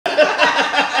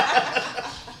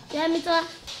heard me talk?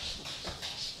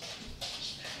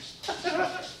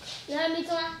 You heard me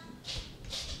talk?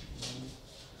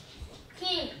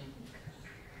 King.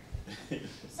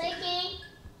 Say King.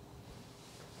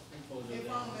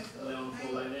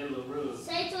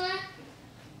 Say Twin.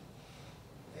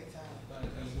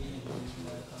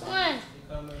 Twin.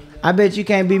 I bet you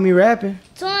can't beat me rapping.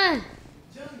 Twin.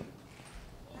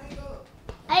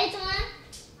 Hey, Twin.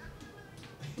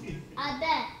 I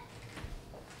bet.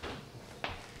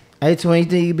 Hey, Twin, you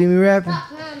think you can beat me rapping? Stop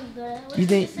playing, bro. What You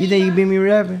think you bro? can beat me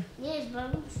rapping? Yes, bro.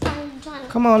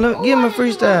 Come on, look, give him a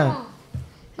freestyle.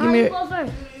 Give me. You go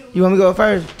first. You want me to go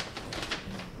first?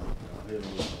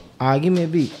 Alright, give me a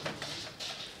beat.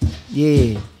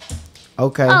 Yeah.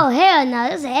 Okay. Oh, hell no.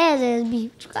 That's an ass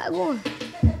beat. What you got going?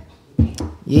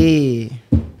 Yeah.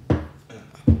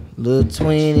 Little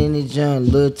twin in the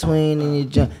junk, little twin in the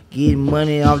junk. Getting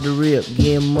money off the rip,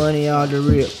 getting money off the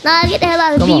rip. Nah, get the hell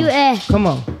out of Come the on. beat with ass. Come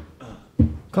on.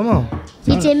 Come on.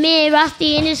 Bitch and me and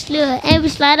Rusty in the slug. And we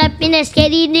slide up in that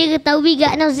sketty nigga, though we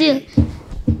got no zip.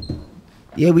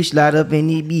 Yeah, we slide up in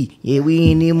the beat. Yeah,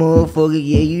 we in the motherfucker.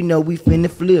 Yeah, you know we finna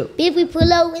flip. If we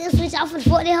pull up with the switch off and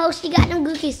fuck that hoe, she got them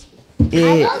cookies.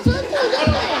 Yeah.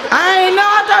 I ain't know.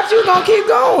 I thought you was gonna keep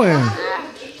going.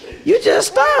 You just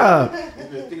stopped.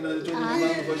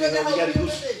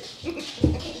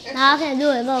 Nah, I can't do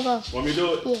it. Go, go. Want me to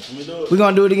do it? Yeah. Want me to do it? We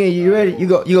gonna do it again. You ready? You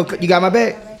got my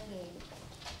back?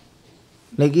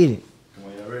 Let's get it. Come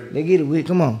on, y'all ready? Let's get it.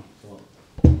 Come on.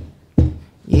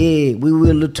 Yeah, we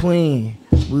will the twin.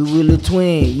 We will the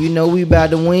twin. You know we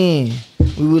about to win.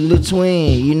 We will the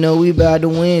twin. You know we about to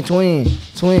win. Twin,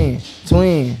 twin,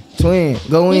 twin, twin.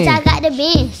 Go in. Bitch, I got the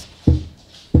beans.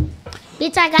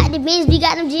 Bitch, I got the beans. We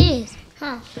got them jeans.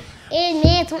 Huh? And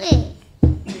man, twin.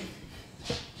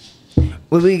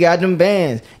 Well, we got them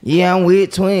bands. Yeah, I'm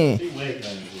with twin.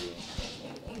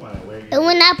 And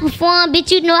when I perform,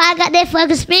 bitch, you know I got that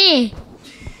fucking spin.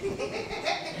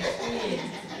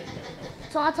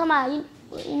 So I'm talking about,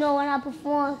 you know, when I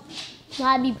perform, you know,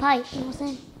 I be pipe. You know what I'm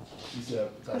saying? You said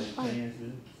your pants,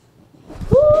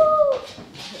 Woo!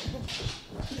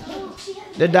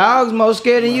 The dog's more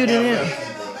scared than you than him.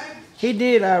 He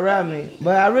did outright me,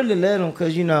 but I really let him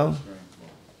because, you know.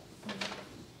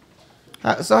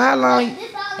 So how long?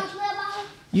 This all the club out?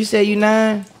 You say you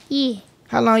 9? Yeah.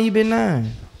 How long you been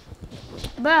 9?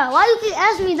 Bro, why you keep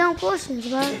asking me dumb questions,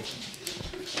 bro?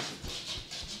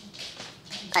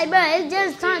 Like, bro, it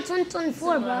just turned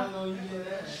 2024, bro. Like,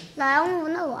 I don't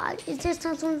even know. It just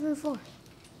turned 2024.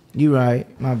 You right.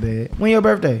 My bad. When your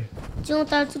birthday? June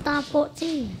 3rd,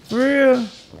 2014. For real?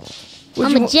 What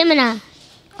I'm you a wa- Gemini.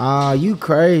 Ah, you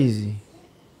crazy.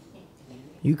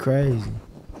 You crazy.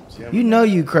 You know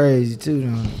you crazy too,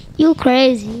 don't you? You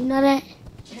crazy. You know that?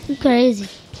 You crazy.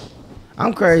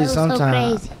 I'm crazy So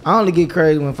sometimes. crazy. I only get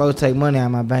crazy when folks take money out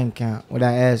of my bank account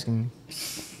without asking me.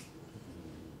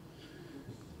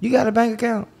 You got a bank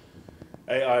account?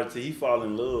 Hey, RT, he fall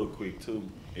in love quick too.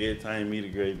 Every time he meet a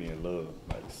girl, he be in love,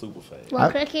 like super fast.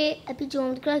 Well, crackhead, I beat you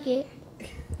on the crackhead.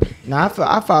 Nah,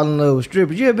 I fall in love with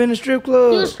strippers. You ever been to strip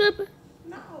club? You a stripper?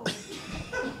 No.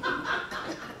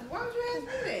 Why would you ask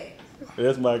me that?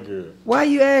 That's my girl. Why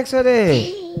you ask her that?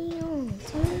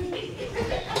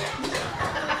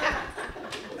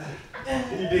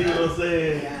 Damn, You dig what I'm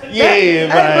saying? Hey, Yeah,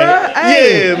 man. bro,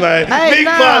 hey. Yeah, man. Hey, Big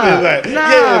nah, father, man. nah,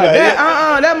 Yeah,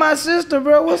 man. that my sister,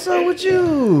 bro. What's up with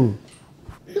you?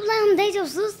 You let him date your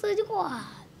sister? You go out.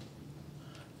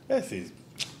 That's his.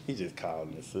 He just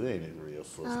called us. So that ain't his real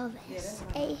sister.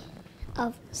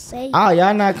 Oh,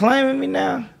 y'all not claiming me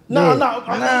now? No, Yeah. no,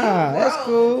 Nah, that's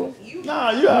cool.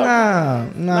 Nah, you out. Nah,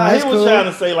 Nah, it's he was cool. trying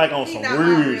to say like on He some not my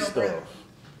weird real stuff. brother.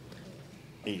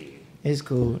 Yeah. It's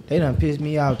cool. They done pissed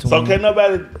me off too So much. can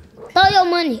nobody Throw your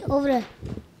money over there.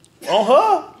 on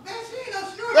her? Man, she ain't no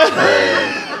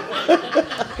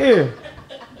stripper. Here.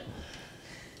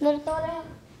 You want to throw that?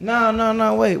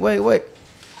 No, wait.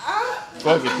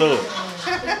 Fuck it, through it.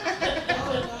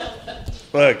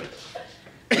 Fuck it.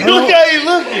 Look how he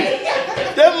looking.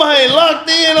 That man locked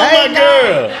in on my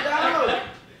girl.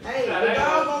 Hey, the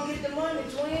dog gonna get the money,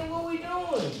 twin. What we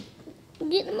doing?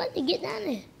 Get the money, get down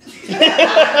there.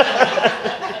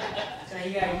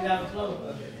 You got the flow.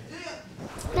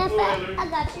 Matter of fact, I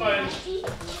got you.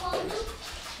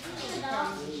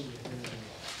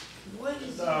 What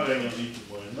is Dog ain't gonna beat you,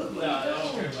 boy. Look like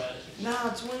Nah,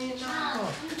 twin, nah.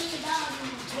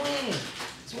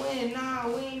 Twin, nah,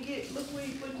 we ain't get. Look where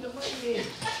you putting the money at.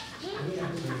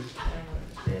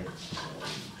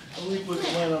 Let me put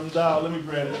the money on the dog. Let me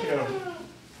grab the camera.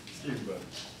 Excuse me, buddy.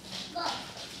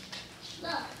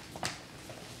 Look.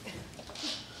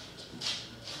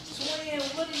 Twin,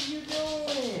 what are you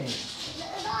doing?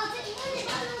 Dog, take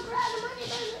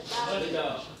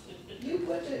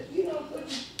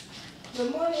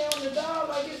some money on the dog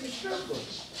like it's a stripper.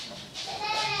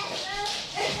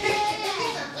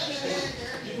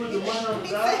 You put the money on the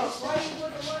dog? Why you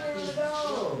put the money on the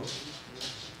dog?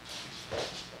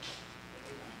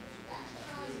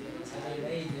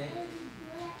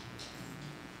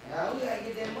 Now we gotta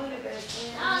get that money back,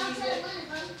 man. Man,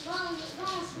 call you a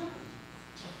stripper.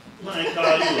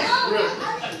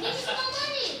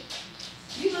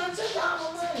 You done took all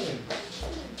my money.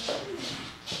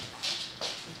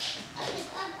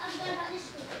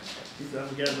 He said, I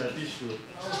forgot about this stripper.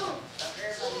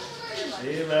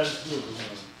 Everybody's stripper, man.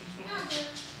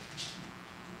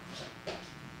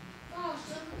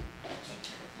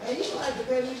 Hey, you like to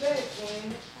pay me back,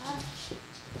 man.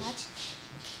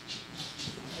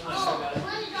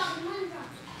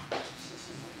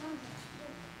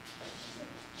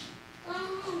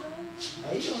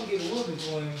 Hey, you gonna get a whooping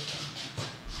for me.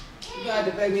 You got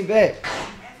to pay me back.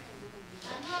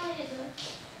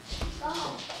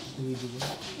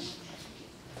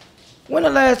 When the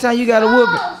last time you got a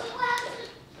whooping?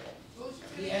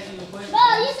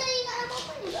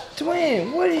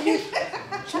 Twin, what did you?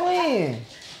 Twin.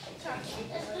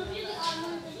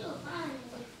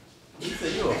 He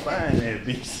said, you a fine ass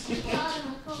bitch.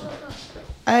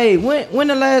 Hey, when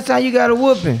the last time you got a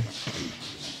whooping?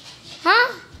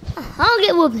 Huh? I don't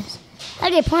get whoopings. I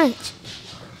get punched.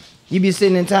 You be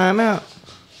sitting in timeout?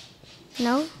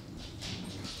 No.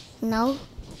 No.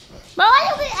 But why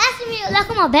you be asking me like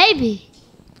I'm a baby?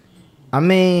 I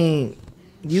mean,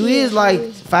 you is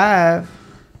like 5.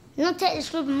 You don't take the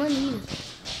script of money either.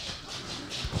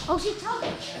 Oh, she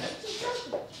talking. She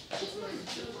talking. She's money.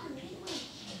 She's money.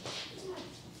 She's money.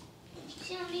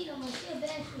 She don't need no money. She a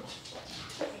bad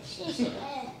stripper. She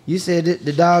bad. You said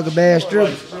the dog a bad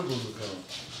stripper.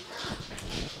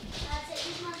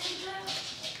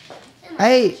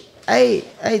 Hey,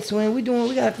 twin, we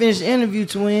gotta finish the interview,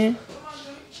 twin.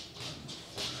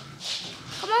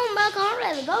 Come on, Buck, I'm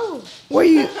ready to go.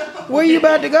 Where you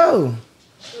about to go?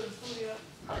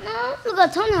 No, I'm gonna go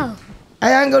to Tono.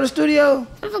 Hey, I can go to the studio?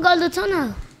 I'm gonna go to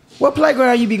Tono. What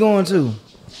playground you be going to?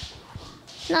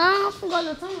 No, I'm gonna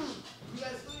go to Tono.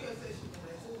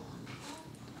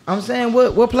 I'm saying,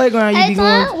 what playground you Hey, be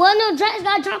going to? Tom, what new drinks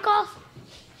got drunk off?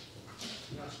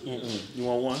 You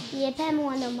want one? Yeah, pass me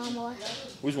one though, my boy.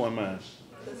 Which one mine?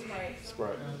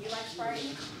 Sprite. You like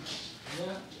Sprite?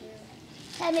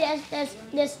 Pass me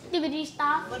that stupid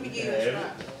stuff. Let me get you a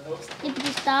Sprite. Stupid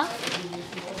stuff.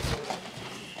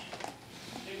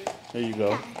 There you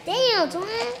go. Damn, twin.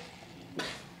 What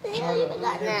the hell you been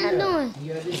goddamn doing?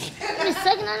 You been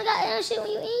sucking on the goddamn shit when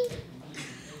you eat?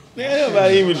 Man,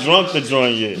 nobody even drunk the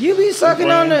joint yet. You be sucking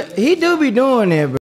on the... He do be doing that, bro.